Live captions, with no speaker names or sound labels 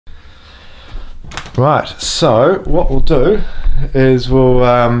Right, so what we'll do is we'll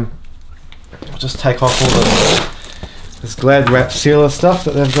just take off all this Glad wrap sealer stuff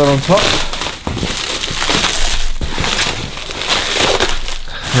that they've got on top.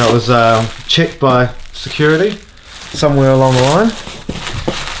 Now it was checked by security somewhere along the line.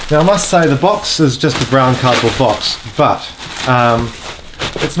 Now I must say the box is just a brown cardboard box, but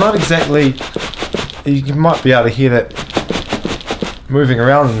it's not exactly, you might be able to hear that moving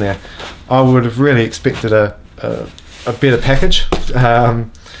around in there. I would have really expected a better package,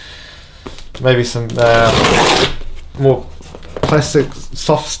 maybe some more plastic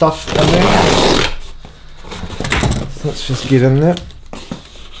soft stuff in there. So let's just get in there.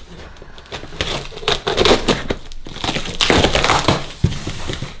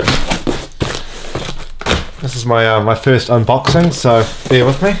 This is my first unboxing, so bear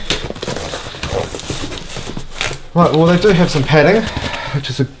with me. Right, well they do have some padding, which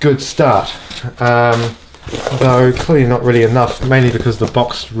is a good start. Though clearly not really enough, mainly because the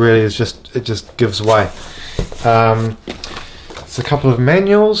box really is it just gives way. It's a couple of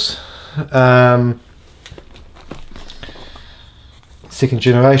manuals. Second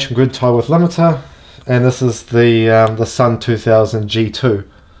generation grid tie with limiter, and this is the Sun 2000 G2.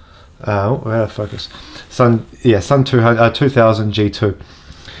 Oh, we're out of focus. Sun 2000 G2.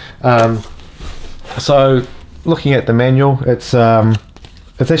 So looking at the manual, it's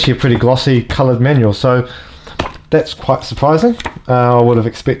actually a pretty glossy coloured manual, so that's quite surprising. I would have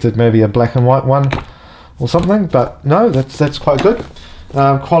expected maybe a black and white one or something, but no, that's quite good.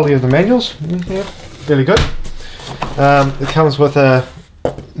 Quality of the manuals, yeah, really good. It comes with a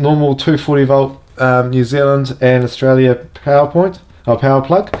normal 240 volt New Zealand and Australia power plug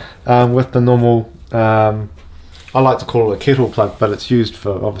with the normal, I like to call it a kettle plug, but it's used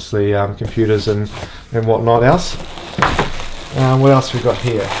for obviously computers and whatnot else. What else we got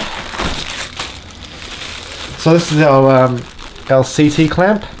here? So this is our CT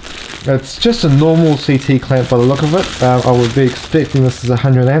clamp. It's just a normal CT clamp by the look of it. I would be expecting this is a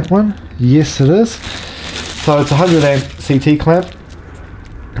 100 amp one. Yes, it is. So it's a 100 amp CT clamp.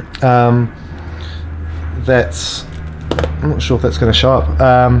 I'm not sure if that's going to show up.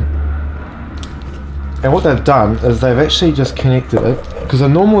 And what they've done is they've actually just connected it, because a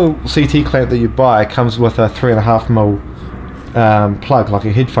normal CT clamp that you buy comes with a 3.5mm plug, like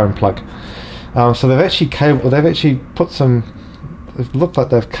a headphone plug. So they've actually put some. It looked like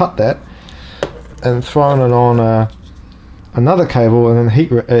they've cut that and thrown it on another cable and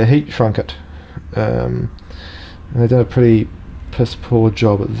then heat shrunk it. And they did a pretty piss poor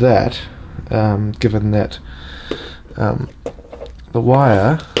job at that, given that the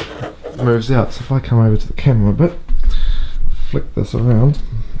wire moves out. So if I come over to the camera a bit, flick this around,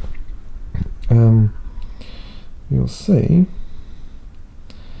 you'll see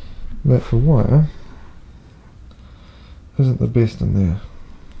that the wire isn't the best in there.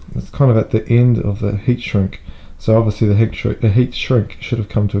 It's kind of at the end of the heat shrink, so obviously the heat shrink should have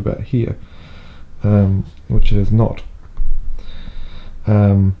come to about here, which it is not.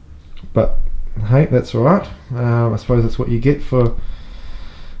 But hey, that's alright. I suppose that's what you get for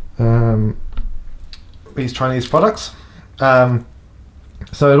these Chinese products. So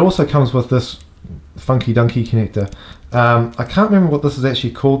it also comes with this funky dunky connector. I can't remember what this is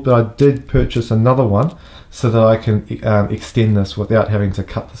actually called, but I did purchase another one so that I can extend this without having to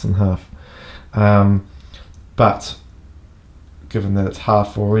cut this in half. But given that it's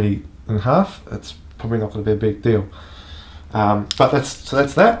half already in half, it's probably not going to be a big deal. But that's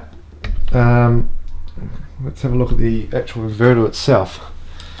that. Let's have a look at the actual inverter itself.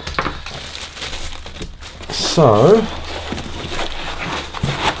 So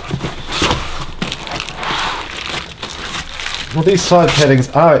well, these side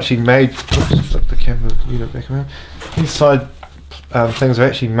paddings are actually made. Flip the camera unit back around. These side things are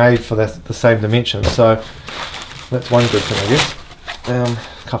actually made for the same dimension, so that's one good thing, I guess.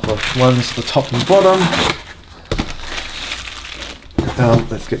 A couple of ones, the top and bottom.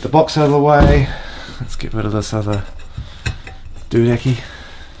 Let's get the box out of the way. Let's get rid of this other doodacky.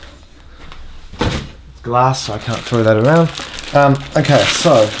 It's glass, so I can't throw that around. Okay,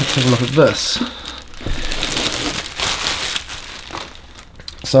 so let's have a look at this.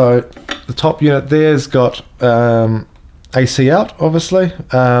 So the top unit there's got AC out, obviously,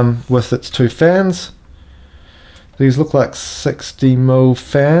 with its two fans. These look like 60mm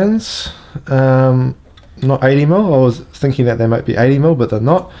fans, not 80mm. I was thinking that they might be 80mm, but they're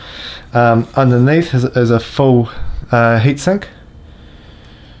not. Underneath is a full heatsink.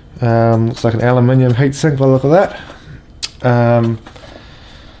 Looks like an aluminium heatsink by the look of that.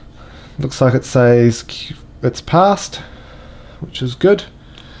 Looks like it says it's passed, which is good.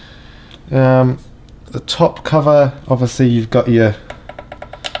 the top cover, obviously you've got your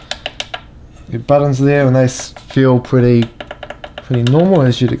buttons there, and they feel pretty normal,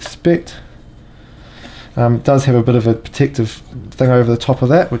 as you'd expect. It does have a bit of a protective thing over the top of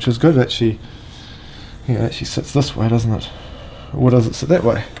that, which is good. Actually, yeah, it actually sits this way, doesn't it? Or does it sit that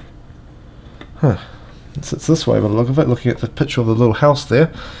way? Huh. It sits this way by the look of it, looking at the picture of the little house there,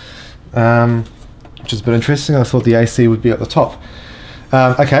 which is a bit interesting. I thought the AC would be at the top.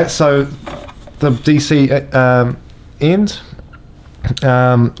 Okay, so the DC end,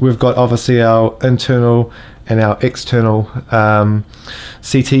 we've got obviously our internal and our external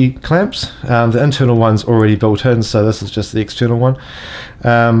CT clamps. The internal one's already built in, so this is just the external one.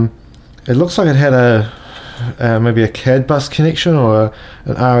 It looks like it had a maybe a CAD bus connection, or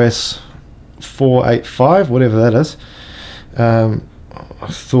an RS485, whatever that is. I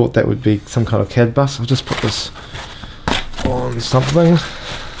thought that would be some kind of CAD bus. I'll just put this on something.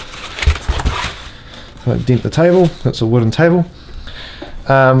 Don't dent the table. That's a wooden table.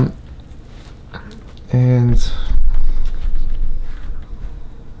 And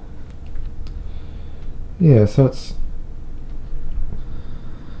yeah, so it's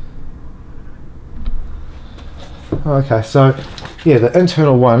okay. So yeah, the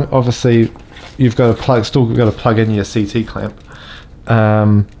internal one, obviously you've got to still got to plug in your CT clamp,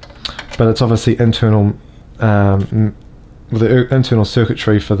 but it's obviously internal, with the internal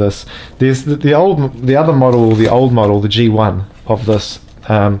circuitry for this. There's the other model, the old model, the G1 of this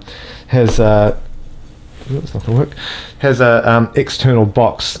has it's not gonna work. Has a external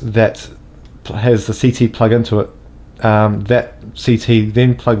box that has the CT plug into it. That CT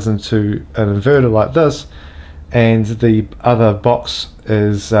then plugs into an inverter like this, and the other box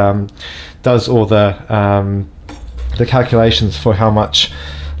is does all the calculations for how much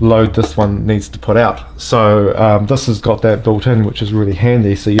load this one needs to put out. So this has got that built in, which is really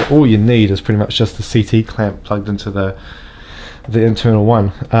handy. So all you need is pretty much just the CT clamp plugged into the internal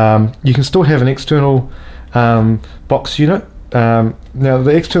one. You can still have an external box unit. Now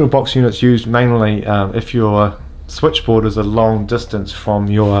the external box unit's used mainly if your switchboard is a long distance from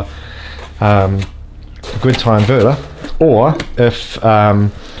your grid tie inverter, or if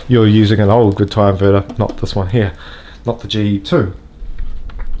you're using an old grid tie inverter, not this one here, not the G2.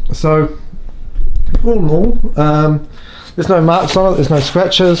 So all in all, there's no marks on it, there's no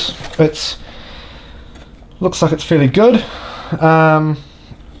scratches. It looks like it's fairly good. I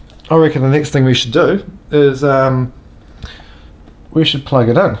reckon the next thing we should do is we should plug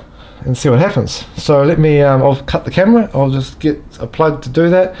it in and see what happens. So let me, I'll cut the camera, I'll just get a plug to do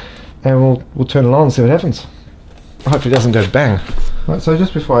that, and we'll turn it on and see what happens. Hopefully it doesn't go bang. Right, so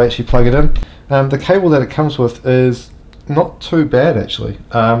just before I actually plug it in, the cable that it comes with is not too bad actually.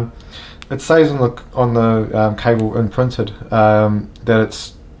 It says on the cable imprinted that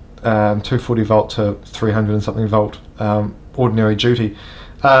it's 240 volt to 300 and something volt ordinary duty,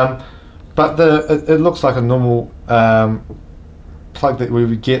 but it looks like a normal plug that we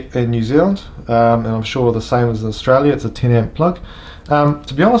would get in New Zealand, and I'm sure the same as in Australia. It's a 10 amp plug.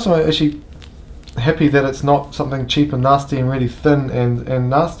 To be honest, I'm actually happy that it's not something cheap and nasty and really thin and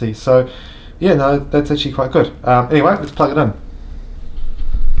nasty. So yeah, no, that's actually quite good. Anyway, let's plug it in.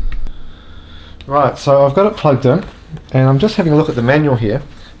 Right, so I've got it plugged in, and I'm just having a look at the manual here,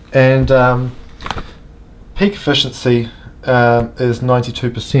 and peak efficiency is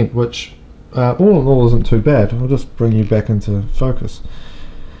 92%, which all in all isn't too bad. I'll just bring you back into focus.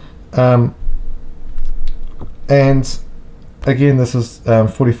 And again, this is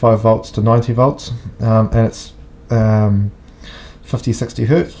 45 volts to 90 volts, and it's 50-60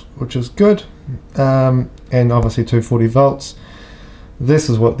 hertz, which is good, and obviously 240 volts. This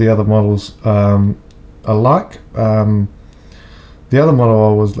is what the other models are like. The other model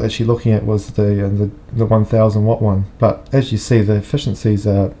I was actually looking at was the 1000 watt one, but as you see, the efficiencies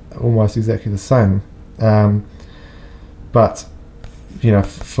are almost exactly the same. But you know,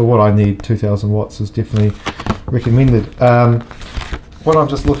 for what I need, 2000 watts is definitely recommended. What I'm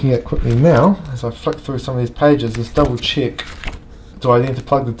just looking at quickly now, as I flick through some of these pages, is double check. Do I need to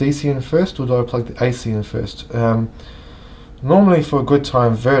plug the DC in first, or do I plug the AC in first? Normally for a grid tie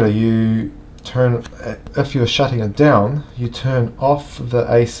inverter, you turn, if you're shutting it down, you turn off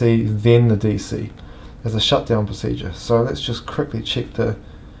the AC then the DC as a shutdown procedure. So let's just quickly check the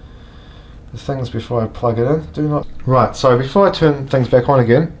things before I plug it in. Right, so before I turn things back on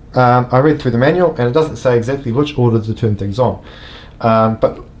again, I read through the manual, and it doesn't say exactly which order to turn things on,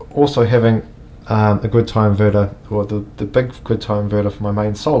 but also having a grid tie inverter, or the big grid tie inverter for my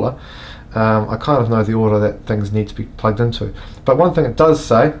main solar, I kind of know the order that things need to be plugged into. But one thing it does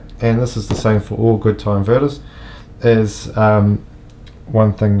say, and this is the same for all grid tie inverters, is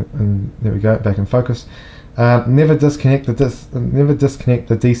one thing, and there we go, back in focus. Never disconnect the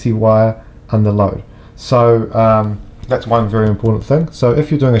DC wire under load. So that's one very important thing. So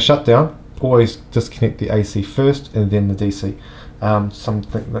if you're doing a shutdown, always disconnect the AC first and then the DC.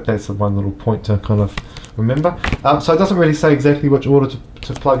 That's the one little point to kind of remember. So it doesn't really say exactly which order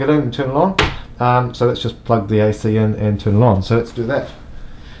to plug it in and turn it on. So let's just plug the AC in and turn it on. So let's do that.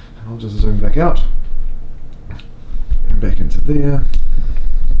 I'll just zoom back out and back into there.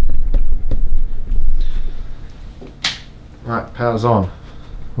 Right, power's on.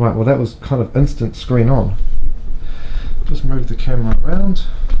 Right, well that was kind of instant screen on. Just move the camera around.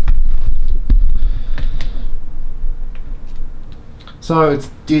 So it's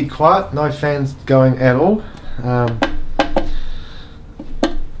dead quiet, no fans going at all.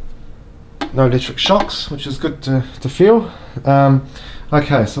 No electric shocks, which is good to feel.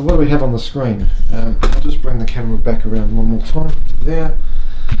 Okay, so what do we have on the screen? I'll just bring the camera back around one more time to there,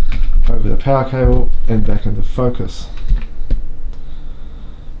 over the power cable and back into focus.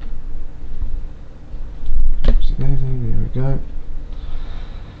 There we go.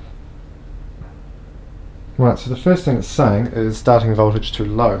 Right, so the first thing it's saying is starting voltage too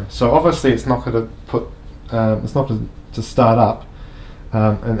low. So obviously it's not going to put, it's not going to start up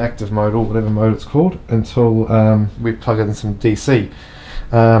in active mode or whatever mode it's called until we plug in some DC,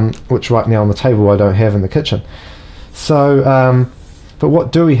 which right now on the table I don't have in the kitchen. So, but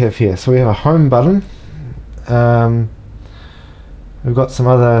what do we have here? So we have a home button. We've got some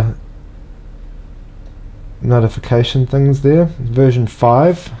other notification things there. Version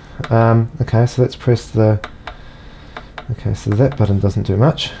 5. Okay, so let's press the. Okay, so that button doesn't do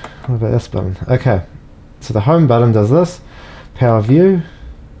much. What about this button? Okay, so the home button does this. Power view.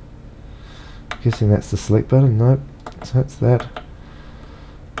 Guessing that's the select button. Nope. So that's that.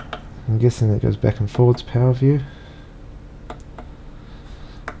 I'm guessing that goes back and forwards. Power view.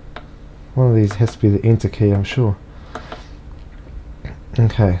 One of these has to be the enter key, I'm sure.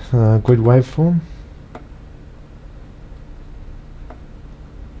 Okay, grid waveform.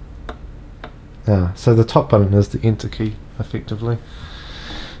 So the top button is the enter key, effectively.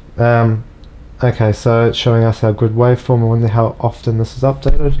 Okay, so it's showing us our grid waveform. I wonder how often this is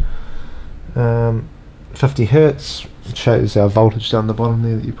updated. 50 Hertz. It shows our voltage down the bottom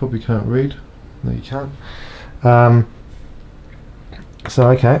there that you probably can't read. No, you can't. So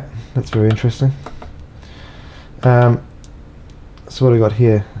okay, that's very interesting. So what do we got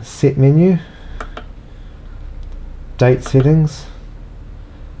here? Set menu, date settings,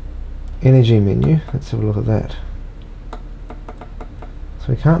 energy menu. Let's have a look at that. So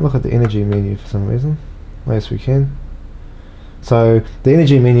we can't look at the energy menu for some reason. Yes, we can. So the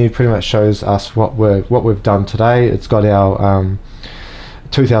energy menu pretty much shows us what we've done today. It's got our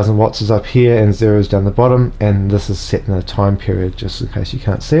 2000 watts is up here and zeros down the bottom, and this is set in a time period just in case you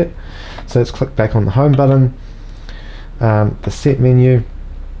can't see it. So let's click back on the home button, the set menu.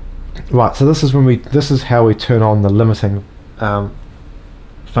 Right, so this is how we turn on the limiting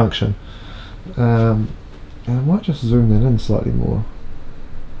function. And I might just zoom that in slightly more.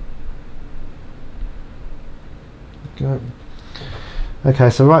 Go. Okay,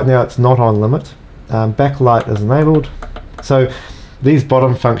 so right now it's not on limit. Backlight is enabled. So these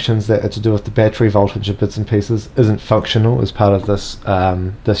bottom functions that are to do with the battery voltage of bits and pieces isn't functional as part of this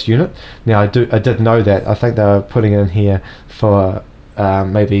this unit. Now I did know that. I think they were putting it in here for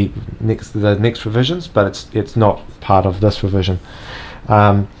maybe the next revisions, but it's not part of this revision.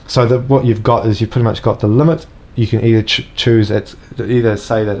 So what you've got is you've pretty much got the limit. You can either choose either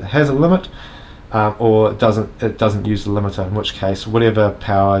say that it has a limit, or it doesn't use the limiter, in which case whatever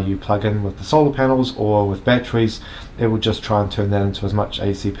power you plug in with the solar panels or with batteries, it will just try and turn that into as much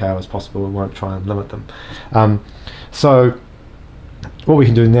AC power as possible. It won't try and limit them. So what we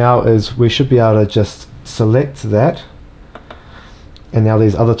can do now is we should be able to just select that, and now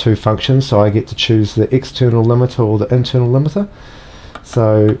these other two functions, so I get to choose the external limiter or the internal limiter.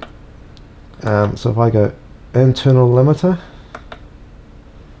 So so if I go internal limiter,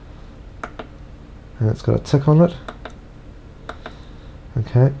 and it's got a tick on it.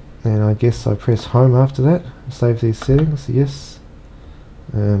 Okay, and I guess I press home after that. Save these settings, yes.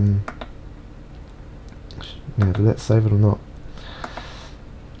 Now, did that save it or not?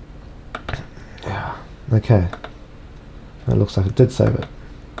 Yeah. Okay. It looks like it did save it.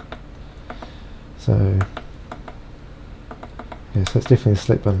 So, yeah, so it's definitely a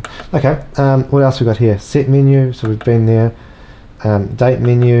select button. Okay, what else we got here? Set menu, so we've been there. Date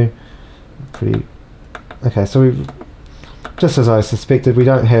menu, pretty. Okay, so we've, just as I suspected, we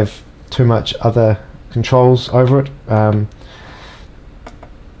don't have too much other controls over it.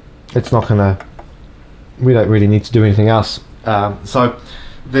 It's not gonna, we don't really need to do anything else So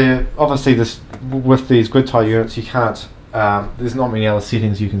obviously with these grid tie units you can't, there's not many other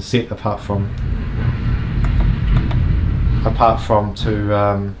settings you can set apart from to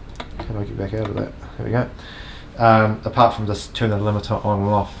how do I get back out of that? There we go. Apart from just turning the limiter on and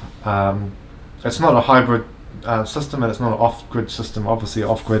off. It's not a hybrid system, and it's not an off-grid system. Obviously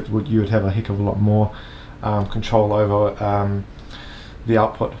off-grid you would have a heck of a lot more control over the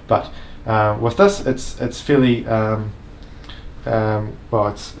output, but with this it's fairly well,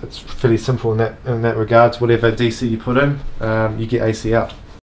 it's fairly simple in that regards. Whatever DC you put in, you get AC out.